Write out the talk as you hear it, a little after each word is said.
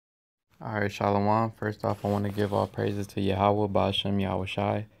All right, Shalom. First off, I want to give all praises to Yahweh, Ba'ashem Yahweh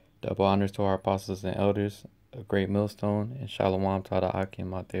Shai. Double honors to our apostles and elders, a great millstone, and Shalom to the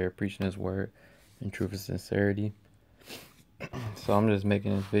Akim out there preaching his word in truth and sincerity. So I'm just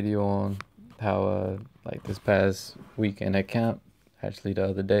making this video on how, like this past weekend at camp, actually the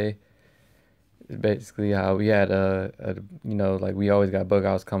other day, it's basically how we had like we always got bug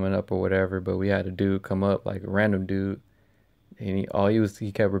outs coming up or whatever, but we had a dude come up, like a random dude, and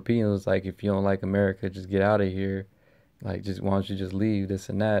he kept repeating was like, if you don't like America, just get out of here. Like, just why don't you just leave this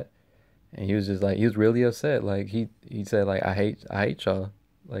and that? And he was just like, he was really upset. Like he said like, I hate y'all.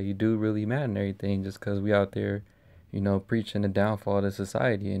 Like, you do really mad and everything just because we out there, preaching the downfall of the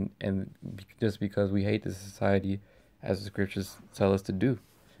society, and just because we hate the society, as the scriptures tell us to do.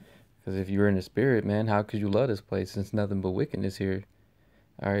 Because if you're in the spirit, man, how could you love this place since nothing but wickedness here?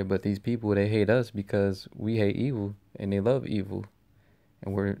 All right, but these people, they hate us because we hate evil and they love evil,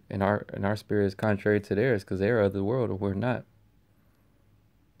 and our spirit is contrary to theirs because they're of the world and we're not.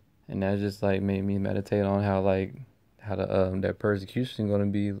 And that just like made me meditate on how the that persecution going to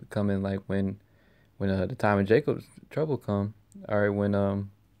be coming, like when the time of Jacob's trouble come. All right, when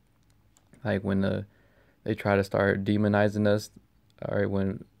they try to start demonizing us. All right,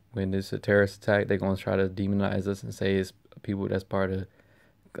 when it's a terrorist attack, they're gonna try to demonize us and say it's people that's part of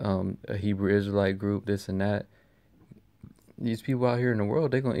a Hebrew Israelite group, this and that. These people out here in the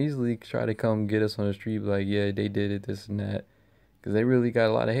world, they're gonna easily try to come get us on the street, like, yeah, they did it, this and that, because they really got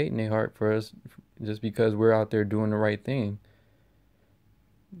a lot of hate in their heart for us, just because we're out there doing the right thing.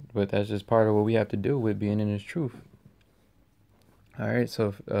 But that's just part of what we have to do with being in this truth. All right,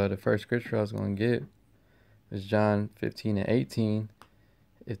 so the first scripture I was gonna get is John 15:18.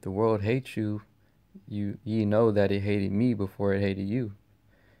 If the world hates you, ye know that it hated me before it hated you.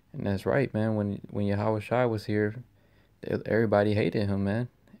 And that's right, man. When Yahweh Shai was here, everybody hated him, man.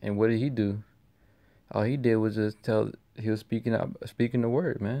 And what did he do? All he did was just he was speaking the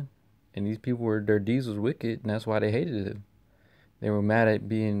word, man. And these people their deeds was wicked, and that's why they hated him. They were mad at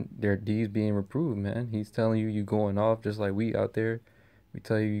their deeds being reproved, man. He's telling you going off, just like we out there. We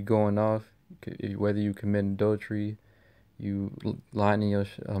tell you going off, whether you commit adultery, you lining your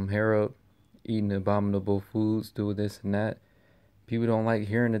hair up, eating abominable foods, doing this and that. People don't like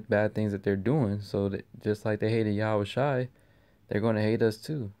hearing the bad things that they're doing. So just like they hated Yahweh Shai, they're going to hate us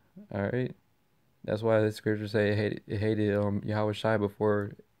too. All right. That's why the scriptures say it hated Yahweh Shai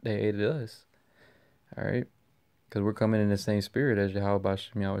before they hated us. All right. Because we're coming in the same spirit as Yahweh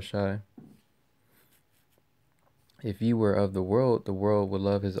Bashem Yahweh Shai. If you were of the world would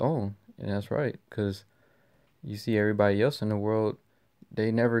love his own. And that's right. Because you see everybody else in the world,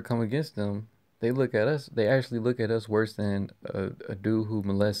 they never come against them. They look at us. They actually look at us worse than a dude who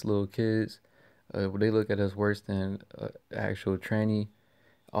molests little kids. They look at us worse than actual tranny.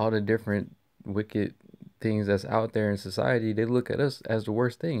 All the different wicked things that's out there in society, they look at us as the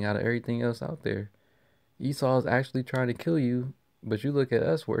worst thing out of everything else out there. Esau is actually trying to kill you, but you look at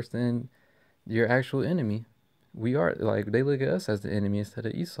us worse than your actual enemy. We are like, they look at us as the enemy instead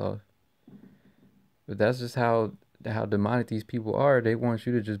of Esau. But that's just how demonic these people are. They want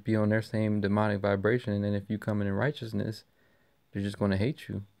you to just be on their same demonic vibration, and then if you come in righteousness, they're just going to hate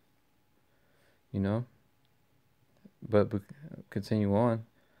you. You know. But continue on.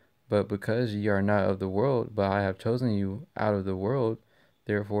 But because ye are not of the world, but I have chosen you out of the world,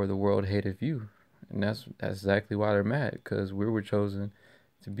 therefore the world hateth you. And that's exactly why they're mad, because we were chosen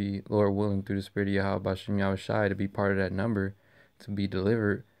to be, Lord willing, through the Spirit of Yahweh Bashem Yahweh Shai, to be part of that number, to be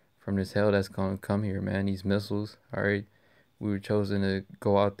delivered from this hell that's going to come here, man. These missiles, all right? We were chosen to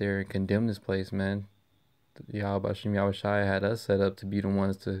go out there and condemn this place, man. Yahweh Bashem Yahweh Shai had us set up to be the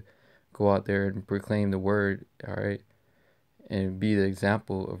ones to go out there and proclaim the word, all right? And be the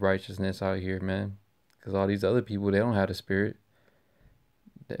example of righteousness out here, man. Because all these other people, they don't have the spirit.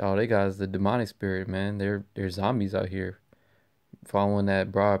 All they got is the demonic spirit, man. They're zombies out here, following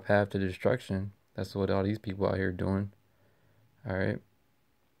that broad path to destruction. That's what all these people out here doing. All right.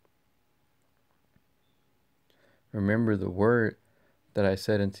 Remember the word that I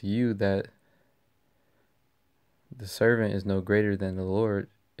said unto you, that the servant is no greater than the Lord.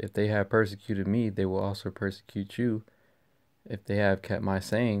 If they have persecuted me, they will also persecute you. If they have kept my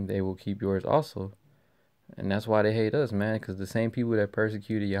saying, they will keep yours also. And that's why they hate us, man, because the same people that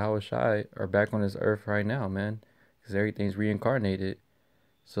persecuted Yahweh Shai are back on this earth right now, man, because everything's reincarnated.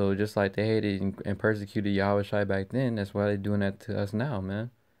 So just like they hated and persecuted Yahweh Shai back then, that's why they're doing that to us now,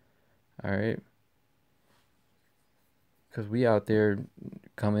 man. All right. Because we out there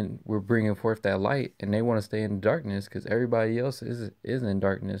we're bringing forth that light, and they want to stay in darkness because everybody else is in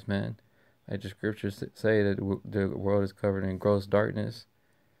darkness, man. Like the scriptures say that the world is covered in gross darkness.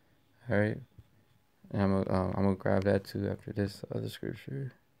 All right, and I'm gonna grab that too after this other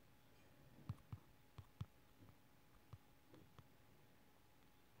scripture.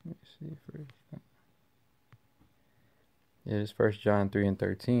 Let me see first. Yeah, it's 1 John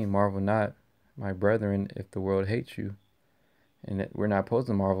 3:13. Marvel not, my brethren, if the world hates you. And we're not supposed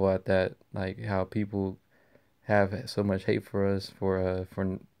to marvel at that, like how people have so much hate for us for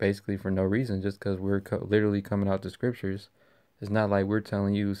basically for no reason, just because we're literally coming out the scriptures. It's not like we're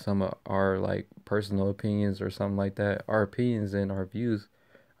telling you some of our like personal opinions or something like that. Our opinions and our views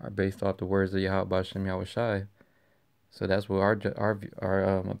are based off the words of Yahweh Bashem Yahweh Shai. So that's what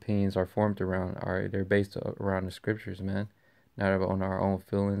our opinions are formed around. They're based around the scriptures, man. Not on our own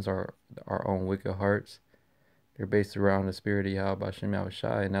feelings or our own wicked hearts. They're based around the spirit of Yahweh Bashem Yahweh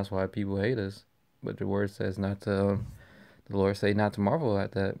Shai, and that's why people hate us. But the word says not to. The Lord say not to marvel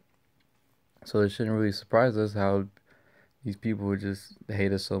at that. So it shouldn't really surprise us how these people would just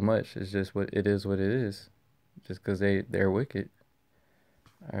hate us so much. It's just what it is. What it is. Just because they're wicked.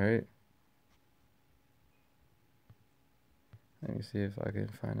 All right. Let me see if I can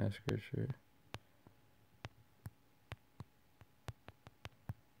find that scripture.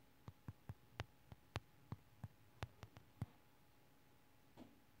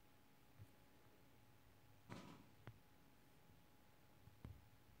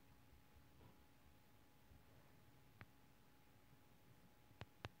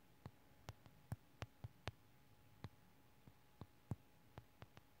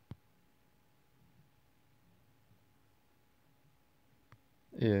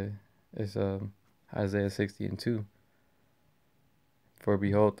 Yeah, it's Isaiah 60:2. For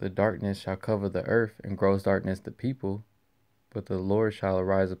behold, the darkness shall cover the earth, and gross darkness the people. But the Lord shall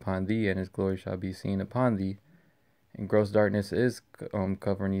arise upon thee, and his glory shall be seen upon thee. And gross darkness is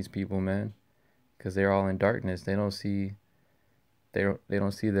covering these people, man, because they're all in darkness. They don't see they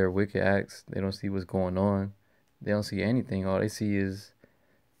don't see their wicked acts. They don't see what's going on. They don't see anything. All they see is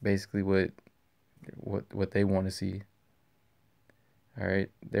basically what they want to see. All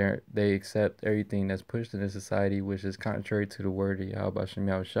right, they accept everything that's pushed in the society, which is contrary to the word of Yahweh Shem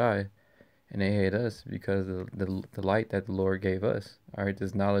Yahweh Shai, and they hate us because of the light that the Lord gave us. All right,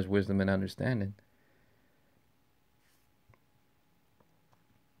 this knowledge, wisdom, and understanding.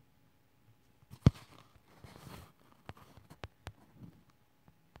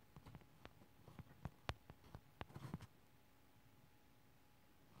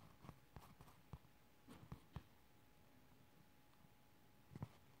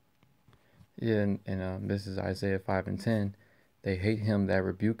 Yeah, and this is Isaiah 5:10. They hate him that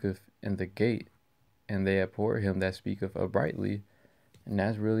rebuketh in the gate, and they abhor him that speaketh uprightly. And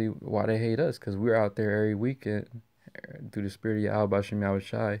that's really why they hate us, because we're out there every weekend through the spirit of Yahweh Bashem Yahweh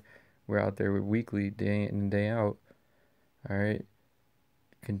Shai. We're out there weekly, day in and day out. All right,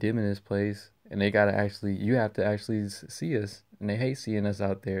 condemning this place, and you have to actually see us, and they hate seeing us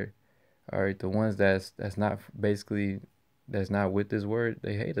out there. All right, the ones that's not basically that's not with this word,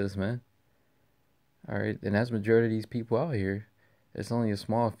 they hate us, man. All right, and that's majority of these people out here. It's only a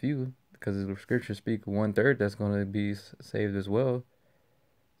small few because the scriptures speak of 1/3 that's going to be saved as well.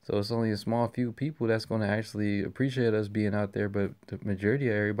 So it's only a small few people that's going to actually appreciate us being out there, but the majority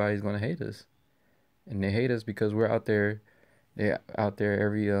of everybody's going to hate us, and they hate us because we're out there. They out there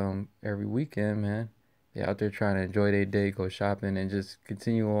every weekend, man. They out there trying to enjoy their day, go shopping, and just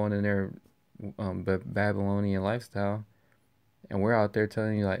continue on in their Babylonian lifestyle. And we're out there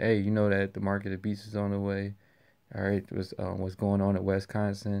telling you like, hey, you know that the market of beasts is on the way. All right, what's going on at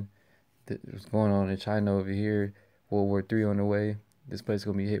Wisconsin? What's going on in China over here? World War III on the way. This place is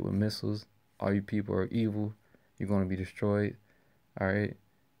gonna be hit with missiles. All you people are evil. You're gonna be destroyed. All right,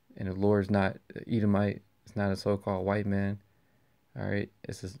 and the Lord's not Edomite. It's not a so-called white man. All right,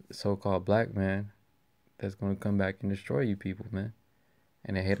 it's a so-called black man that's gonna come back and destroy you people, man.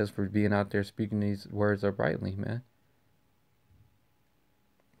 And they hate us for being out there speaking these words uprightly, man.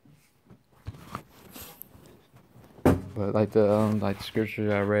 But like the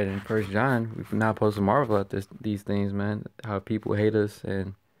scripture I read in 1 John, we're not supposed to marvel at these things, man. How people hate us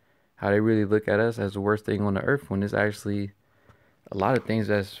and how they really look at us as the worst thing on the earth when it's actually a lot of things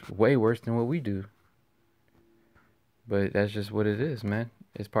that's way worse than what we do. But that's just what it is, man.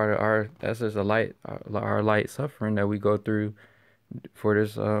 It's part of that's just our light suffering that we go through for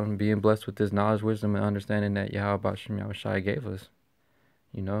this being blessed with this knowledge, wisdom, and understanding that Yahweh Bashem Yahweh Shai gave us.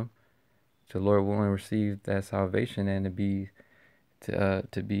 You know, the Lord willing to receive that salvation and to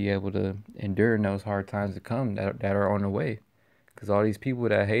be able to endure in those hard times to come that are on the way. Because all these people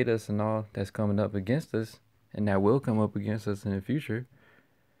that hate us and all that's coming up against us and that will come up against us in the future,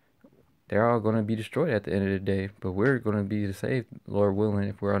 they're all going to be destroyed at the end of the day. But we're going to be saved, Lord willing,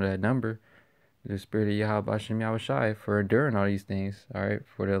 if we're on that number. The spirit of Yahweh Shem Yahushai for enduring all these things, all right,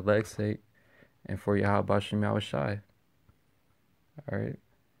 for the elect's sake and for Yahweh Shem Yahushai. All right.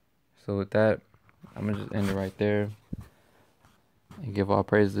 So with that, I'm going to just end it right there. And give all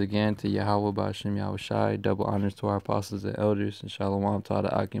praises again to Yahweh Ba'ashem Yahushai. Double honors to our apostles and elders. And shalom to all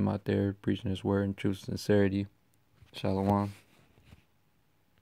the Akim out there preaching his word in truth and sincerity. Shalom.